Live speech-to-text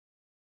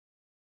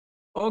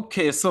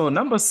Okay, so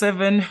number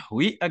 7,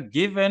 we are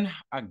given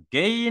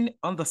again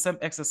on the same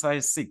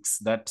exercise 6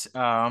 that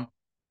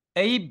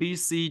A, B,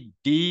 C,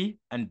 D,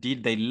 and D,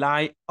 they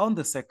lie on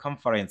the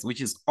circumference, which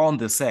is on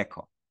the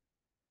circle.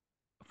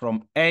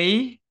 From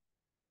A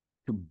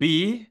to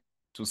B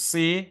to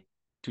C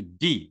to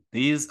D,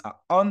 these are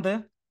on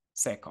the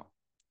circle.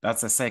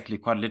 That's a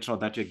cyclic quadrilateral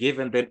that you're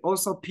given. Then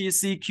also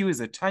PCQ is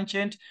a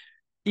tangent.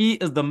 E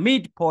is the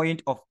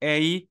midpoint of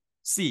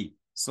AC.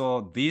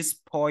 So this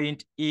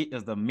point E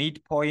is the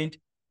midpoint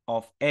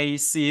of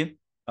AC,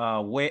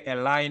 where a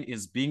line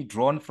is being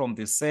drawn from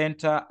the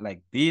center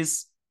like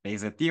this.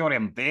 There's a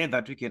theorem there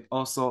that we can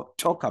also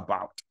talk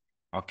about.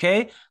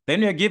 Okay,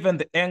 then you're given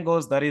the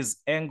angles. That is,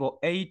 angle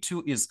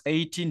A2 is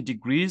 18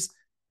 degrees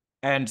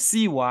and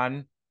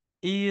C1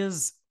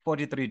 is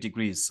 43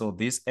 degrees. So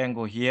this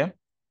angle here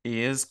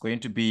is going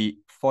to be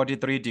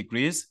 43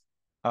 degrees.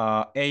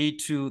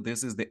 A2,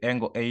 this is the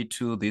angle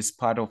A2. This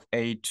part of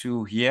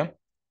A2 here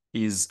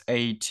is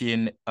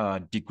 18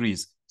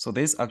 degrees. So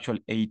there's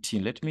actually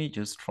 18. Let me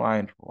just try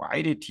and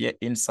write it here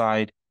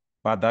inside,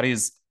 but that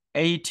is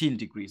 18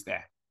 degrees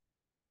there.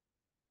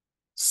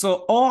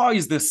 So O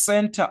is the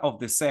center of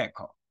the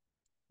circle.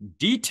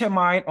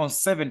 Determine on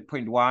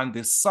 7.1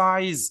 the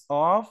size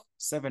of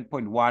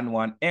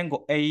 7.11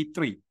 angle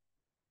A3.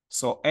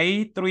 So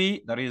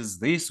A3, that is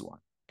this one.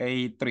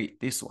 A3,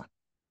 this one.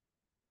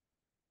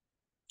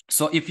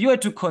 So if you were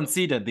to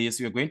consider this,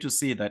 you're going to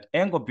see that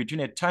angle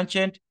between a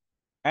tangent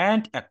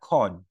and a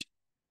chord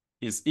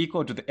is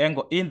equal to the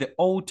angle in the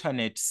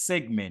alternate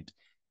segment.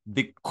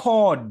 The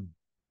chord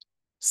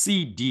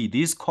CD,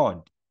 this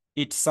chord,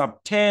 it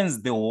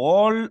subtends the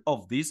whole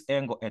of this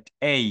angle at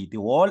A, the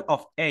whole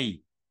of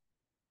A,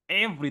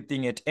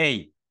 everything at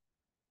A.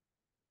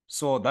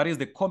 So that is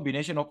the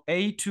combination of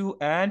A2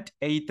 and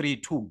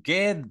A3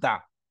 together.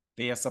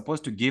 They are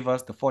supposed to give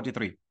us the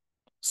 43.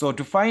 So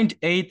to find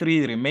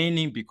A3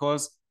 remaining,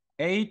 because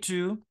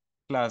A2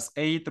 plus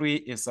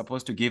A3 is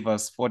supposed to give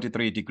us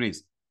 43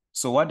 degrees.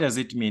 So what does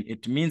it mean?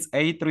 It means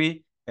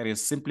A3, it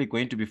is simply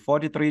going to be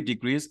 43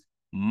 degrees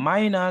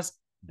minus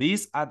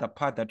this other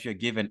part that you're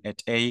given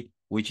at A,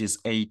 which is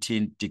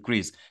 18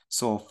 degrees.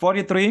 So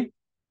 43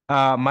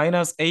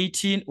 minus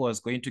 18 was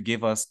going to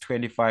give us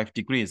 25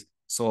 degrees.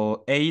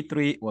 So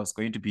A3 was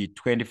going to be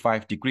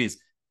 25 degrees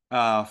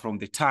from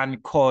the tan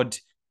chord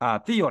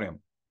theorem.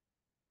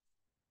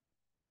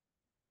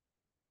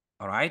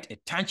 All right, a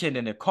tangent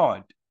and a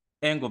chord,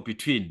 angle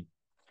between.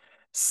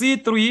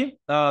 C3,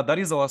 that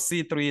is our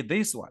C3,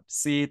 this one,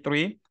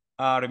 C3.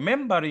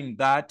 Remembering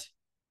that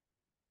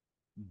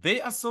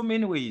there are so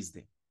many ways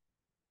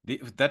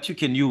that you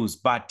can use,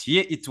 but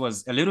here it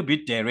was a little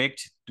bit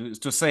direct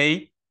to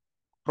say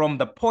from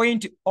the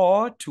point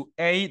O to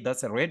A,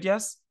 that's a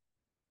radius.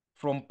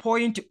 From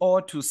point O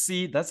to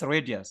C, that's a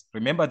radius.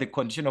 Remember the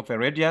condition of a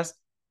radius,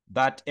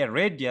 that a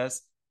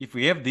radius, if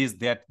we have these,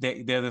 they're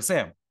the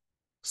same.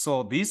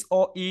 So this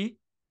OE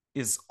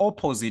is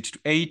opposite to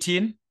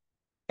 18.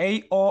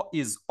 AO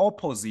is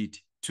opposite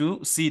to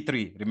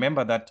C3.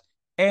 Remember that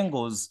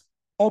angles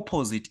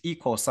opposite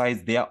equal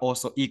sides, they are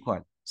also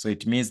equal. So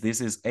it means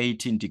this is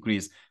 18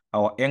 degrees.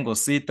 Our angle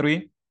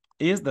C3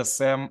 is the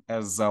same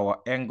as our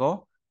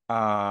angle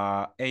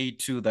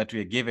A2 that we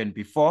were given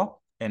before,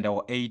 and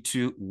our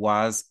A2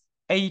 was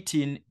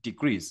 18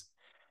 degrees.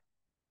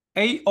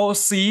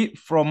 AOC,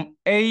 from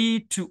A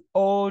to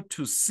O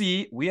to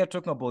C, we are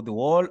talking about the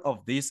whole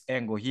of this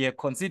angle here,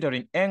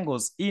 considering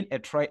angles in a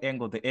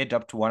triangle, they add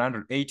up to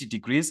 180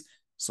 degrees.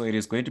 So it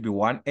is going to be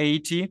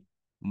 180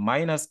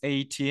 minus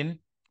 18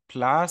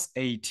 plus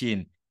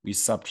 18. We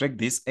subtract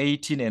this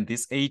 18 and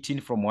this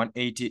 18 from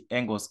 180,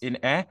 angles in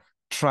a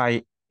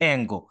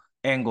triangle.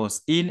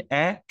 Angles in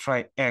a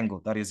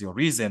triangle. That is your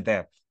reason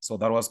there. So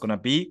that was going to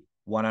be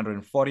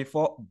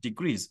 144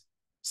 degrees.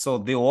 So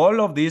the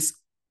whole of this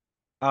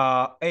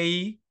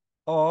A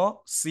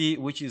or C,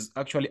 which is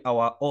actually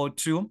our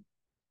O2,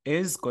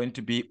 is going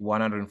to be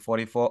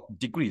 144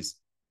 degrees.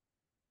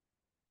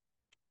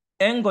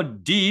 Angle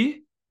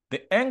D,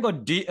 the angle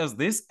D is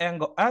this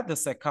angle at the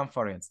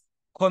circumference.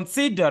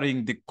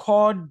 Considering the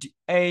chord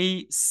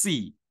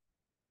AC,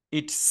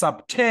 it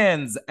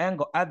subtends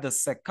angle at the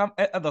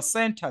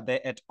center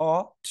there at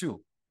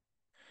O2.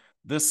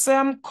 The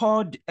same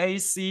chord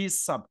AC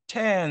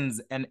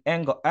subtends an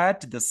angle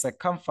at the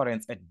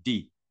circumference at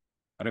D.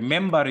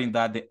 Remembering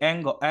that the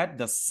angle at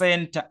the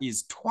center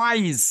is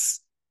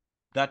twice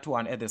that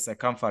one at the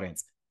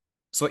circumference.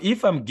 So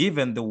if I'm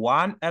given the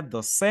one at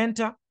the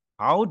center,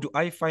 how do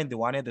I find the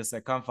one at the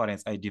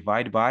circumference? I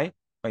divide by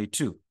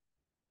 2.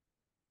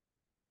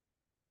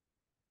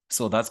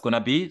 So that's going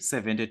to be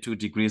 72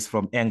 degrees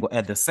from angle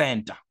at the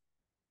center.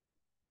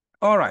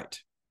 All right.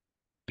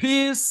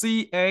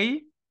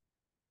 PCA,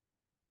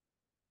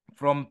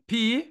 from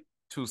P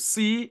to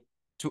C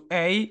to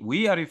A,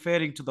 we are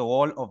referring to the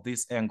whole of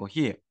this angle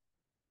here.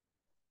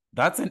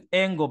 That's an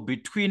angle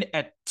between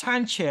a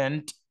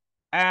tangent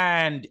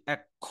and a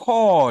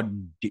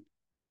chord,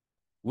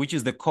 which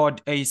is the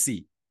chord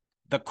AC.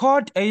 The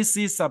chord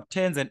AC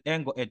subtends an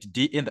angle at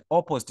D in the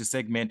opposite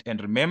segment.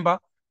 And remember,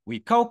 We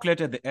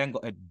calculated the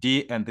angle at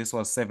D, and this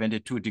was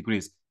 72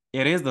 degrees.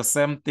 It is the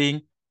same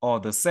thing, or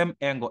the same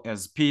angle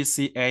as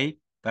PCA.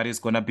 That is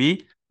going to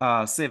be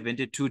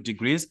 72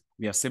 degrees.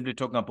 We are simply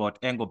talking about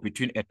angle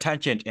between a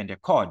tangent and a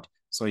chord.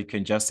 So you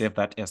can just save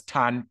that as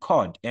tan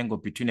chord. Angle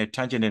between a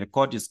tangent and a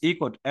chord is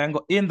equal to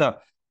angle in the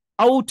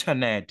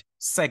alternate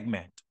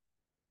segment.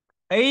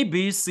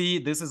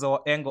 ABC, this is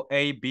our angle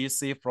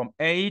ABC. From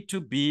A to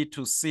B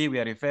to C, we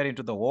are referring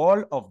to the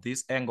whole of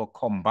this angle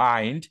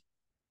combined.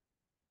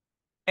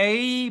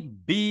 A,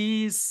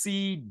 B,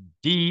 C,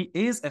 D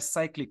is a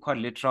cyclic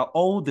quadrilateral.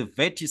 All the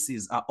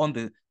vertices are on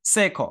the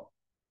circle.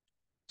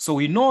 So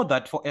we know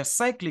that for a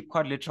cyclic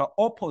quadrilateral,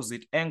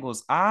 opposite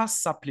angles are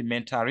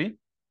supplementary.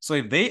 So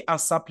if they are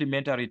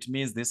supplementary, it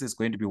means this is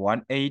going to be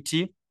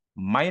 180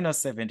 minus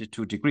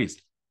 72 degrees.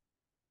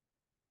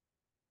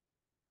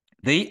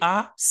 They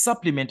are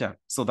supplementary.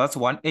 So that's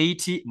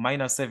 180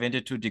 minus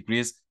 72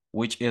 degrees,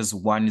 which is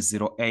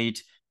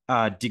 108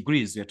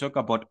 degrees. We're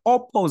talking about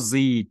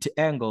opposite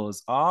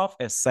angles of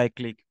a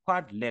cyclic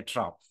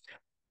quadrilateral.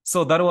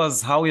 So that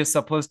was how we're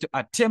supposed to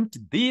attempt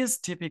this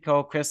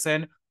typical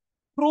question.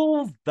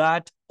 Prove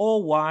that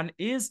O1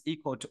 is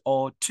equal to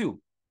O2.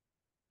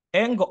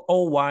 Angle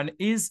O1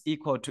 is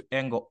equal to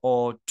angle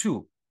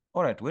O2.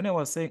 All right, when I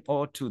was saying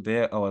O2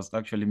 there, I was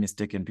actually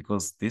mistaken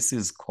because this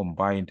is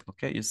combined.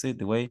 Okay, you see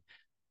the way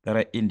that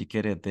I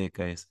indicated there,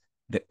 guys.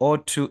 The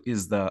O2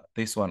 is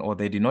this one, or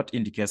they did not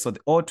indicate. So the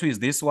O2 is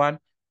this one,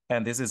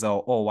 and this is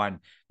our O1.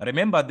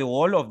 Remember the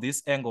whole of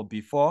this angle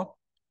before,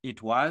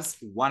 it was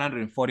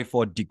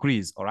 144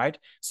 degrees, all right?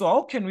 So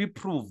how can we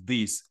prove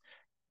this?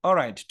 All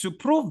right, to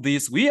prove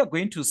this, we are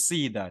going to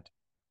see that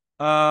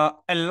a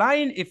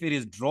line, if it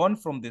is drawn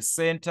from the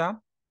center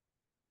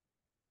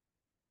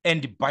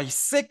and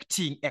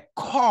bisecting a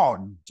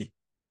chord,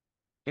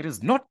 it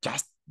is not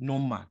just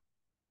normal.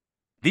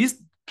 This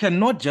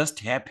cannot just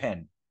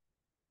happen.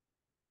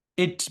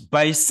 It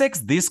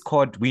bisects this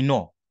chord, we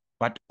know,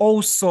 but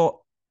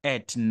also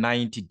at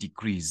 90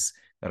 degrees.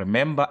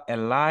 Remember, a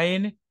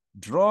line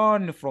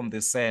drawn from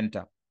the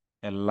center.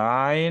 A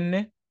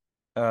line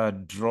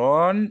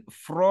drawn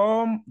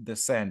from the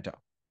center.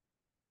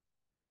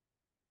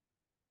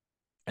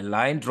 A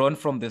line drawn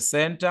from the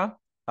center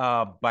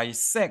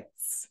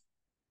bisects.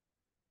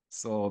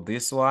 So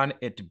this one,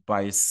 it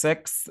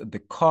bisects the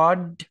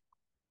chord.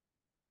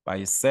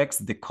 Bisects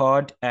the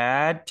chord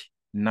at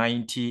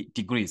 90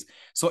 degrees.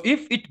 So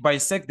if it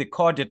bisects the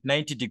chord at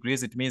 90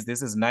 degrees, it means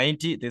this is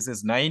 90, this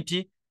is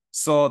 90.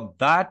 So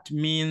that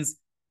means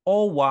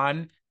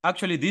O1,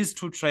 actually these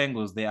two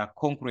triangles, they are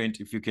congruent.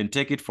 If you can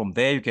take it from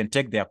there, you can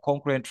take their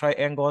congruent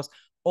triangles,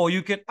 or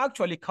you can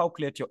actually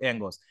calculate your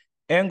angles.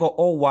 Angle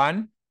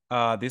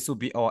O1, this will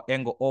be our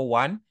angle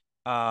O1.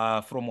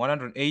 From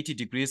 180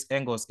 degrees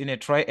angles in a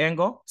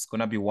triangle, it's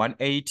going to be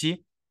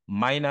 180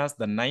 minus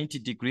the 90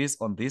 degrees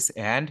on this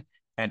end,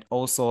 and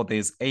also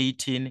there's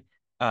 18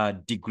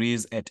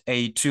 degrees at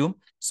A2.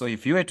 So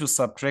if you were to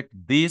subtract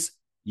this,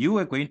 you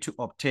are going to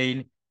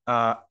obtain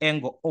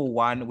angle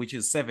O1, which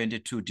is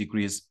 72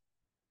 degrees.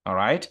 All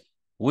right.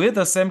 With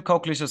the same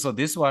calculation, so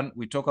this one,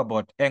 we talk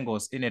about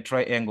angles in a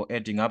triangle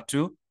adding up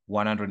to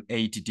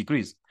 180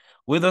 degrees.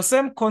 With the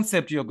same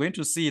concept, you're going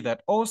to see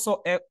that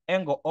also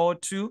angle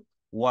O2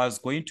 was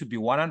going to be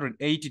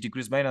 180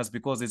 degrees minus,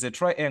 because it's a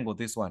triangle,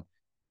 this one.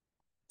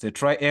 It's a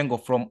triangle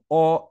from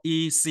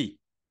OEC.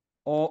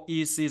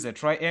 OEC is a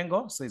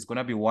triangle, so it's going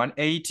to be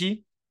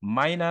 180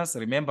 minus,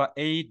 remember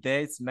A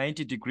there is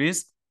 90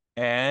 degrees,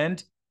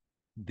 and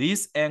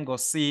this angle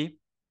C3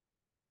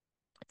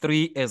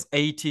 is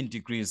 18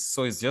 degrees.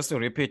 So it's just a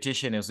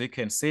repetition, as we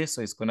can see.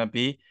 So it's going to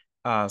be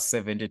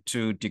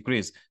 72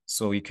 degrees.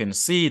 So you can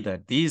see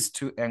that these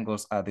two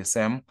angles are the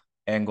same.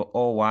 Angle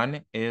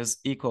O1 is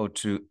equal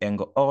to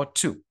angle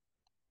O2.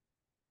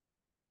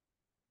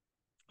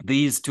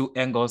 These two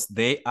angles,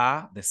 they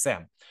are the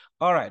same.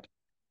 All right.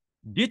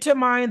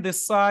 Determine the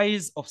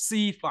size of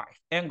C5,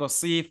 angle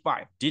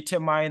C5.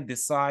 Determine the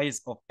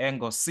size of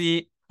angle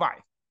C5.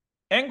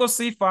 Angle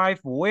C5,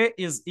 where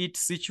is it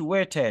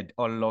situated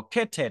or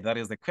located? That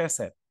is the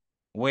question.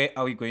 Where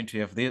are we going to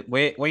have this?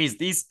 Where is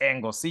this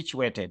angle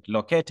situated,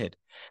 located?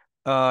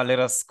 Let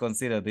us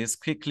consider this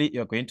quickly.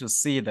 You're going to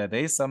see that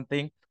there is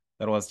something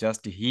that was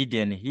just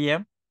hidden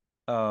here.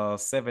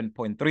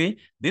 7.3.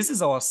 This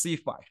is our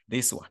C5,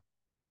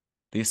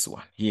 this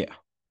one here.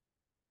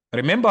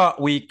 Remember,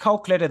 we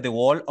calculated the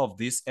whole of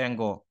this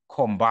angle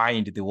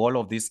combined, the whole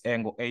of this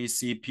angle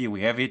ACP.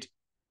 We have it.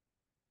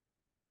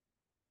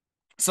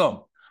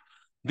 So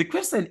the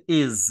question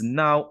is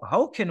now,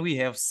 how can we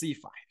have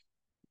C5?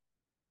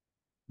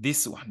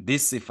 This one,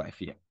 this C5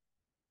 here.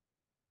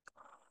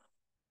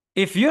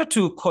 If you're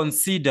to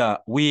consider,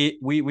 we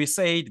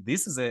said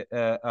this is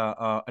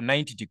a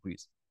 90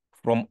 degrees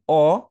from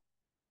O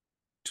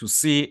to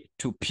C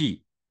to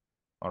P.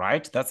 All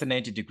right, that's a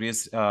 90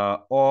 degrees.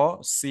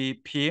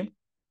 OCP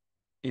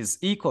is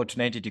equal to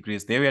 90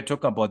 degrees. There we are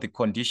talking about the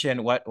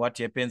condition, what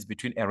happens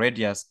between a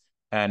radius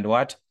and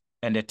what?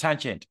 And a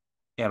tangent.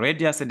 A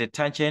radius and a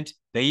tangent,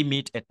 they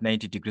meet at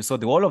 90 degrees. So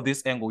the whole of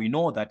this angle, we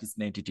know that is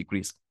 90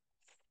 degrees.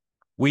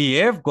 We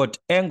have got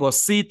angle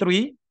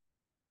C3.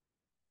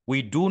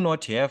 We do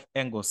not have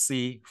angle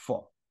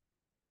C4.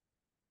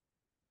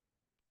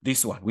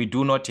 This one, we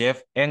do not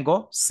have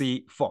angle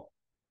C4.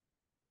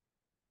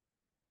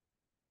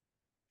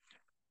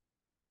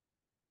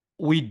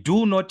 We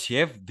do not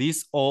have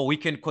this, or we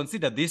can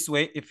consider this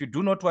way. If you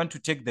do not want to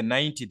take the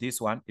 90, this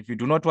one, if you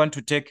do not want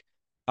to take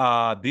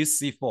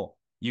this C4,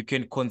 you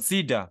can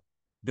consider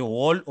the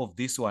whole of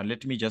this one.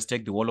 Let me just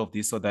take the whole of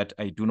this so that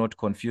I do not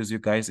confuse you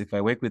guys. If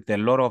I work with a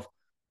lot of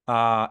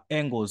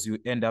angles, you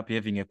end up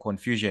having a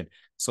confusion.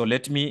 So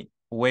let me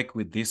work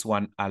with this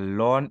one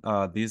alone,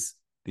 this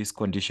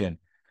condition.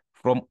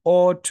 From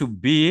O to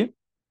B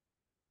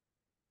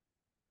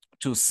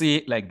to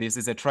C, like this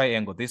is a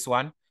triangle, this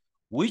one,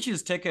 which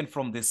is taken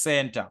from the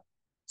center.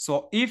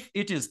 So if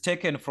it is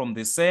taken from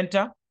the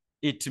center,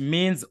 it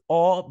means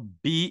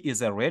OB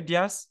is a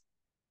radius,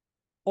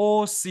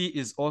 OC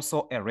is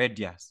also a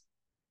radius.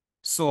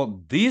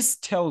 So this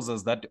tells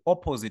us that the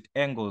opposite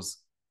angles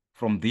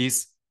from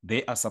this,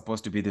 they are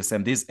supposed to be the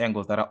same, these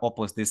angles that are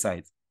opposite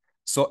sides.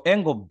 So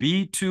angle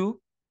B2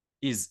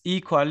 is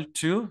equal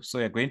to, so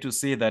you're going to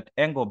see that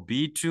angle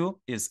B2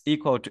 is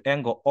equal to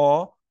angle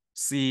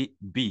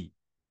OCB.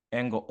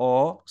 Angle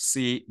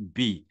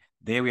OCB.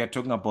 There we are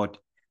talking about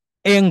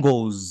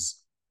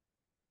angles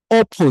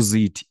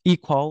opposite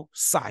equal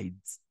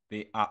sides.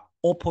 They are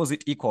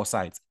opposite equal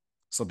sides.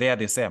 So they are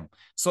the same.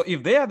 So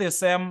if they are the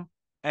same,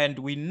 and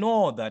we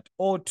know that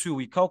O2,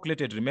 we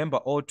calculated, remember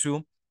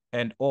O2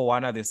 and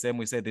O1 are the same,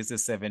 we say this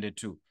is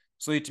 72.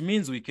 So it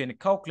means we can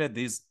calculate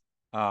this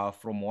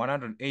from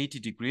 180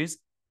 degrees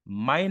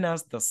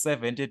minus the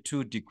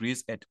 72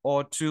 degrees at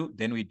O2,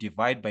 then we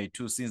divide by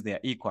 2 since they are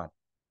equal.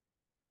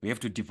 We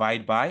have to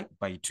divide by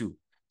 2.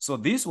 So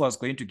this was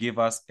going to give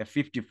us a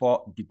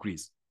 54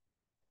 degrees.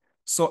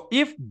 So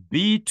if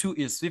B2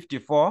 is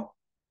 54,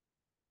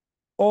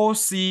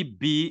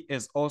 OCB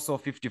is also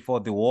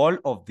 54. The whole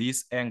of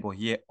this angle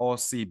here,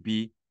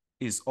 OCB,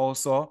 is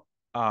also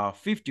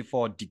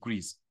 54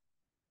 degrees.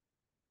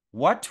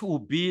 What will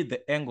be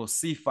the angle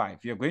C5?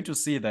 You're going to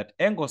see that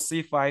angle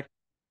C5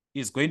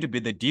 is going to be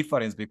the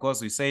difference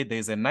because we say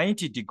there's a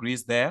 90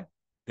 degrees there,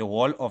 the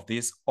whole of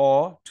this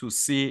O to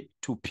C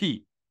to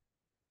P.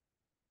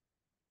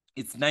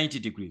 It's 90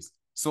 degrees.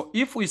 So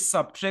if we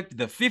subtract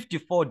the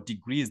 54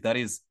 degrees that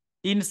is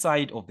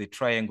inside of the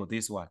triangle,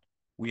 this one,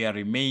 we are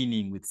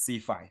remaining with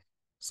C5.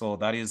 So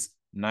that is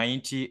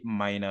 90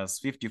 minus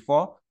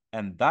 54,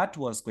 and that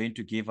was going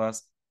to give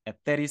us a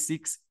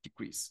 36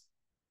 degrees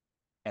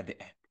at the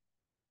end.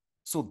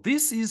 So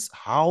this is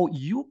how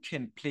you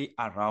can play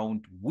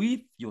around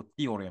with your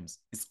theorems.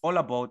 It's all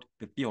about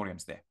the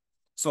theorems there.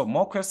 So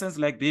more questions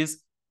like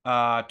this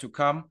to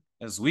come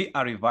as we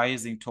are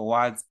revising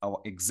towards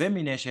our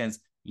examinations.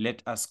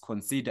 Let us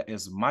consider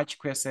as much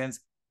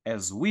questions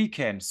as we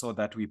can so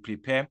that we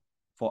prepare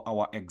for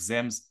our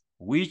exams,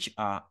 which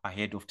are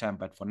ahead of time.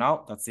 But for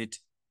now, that's it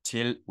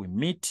till we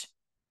meet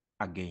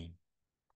again.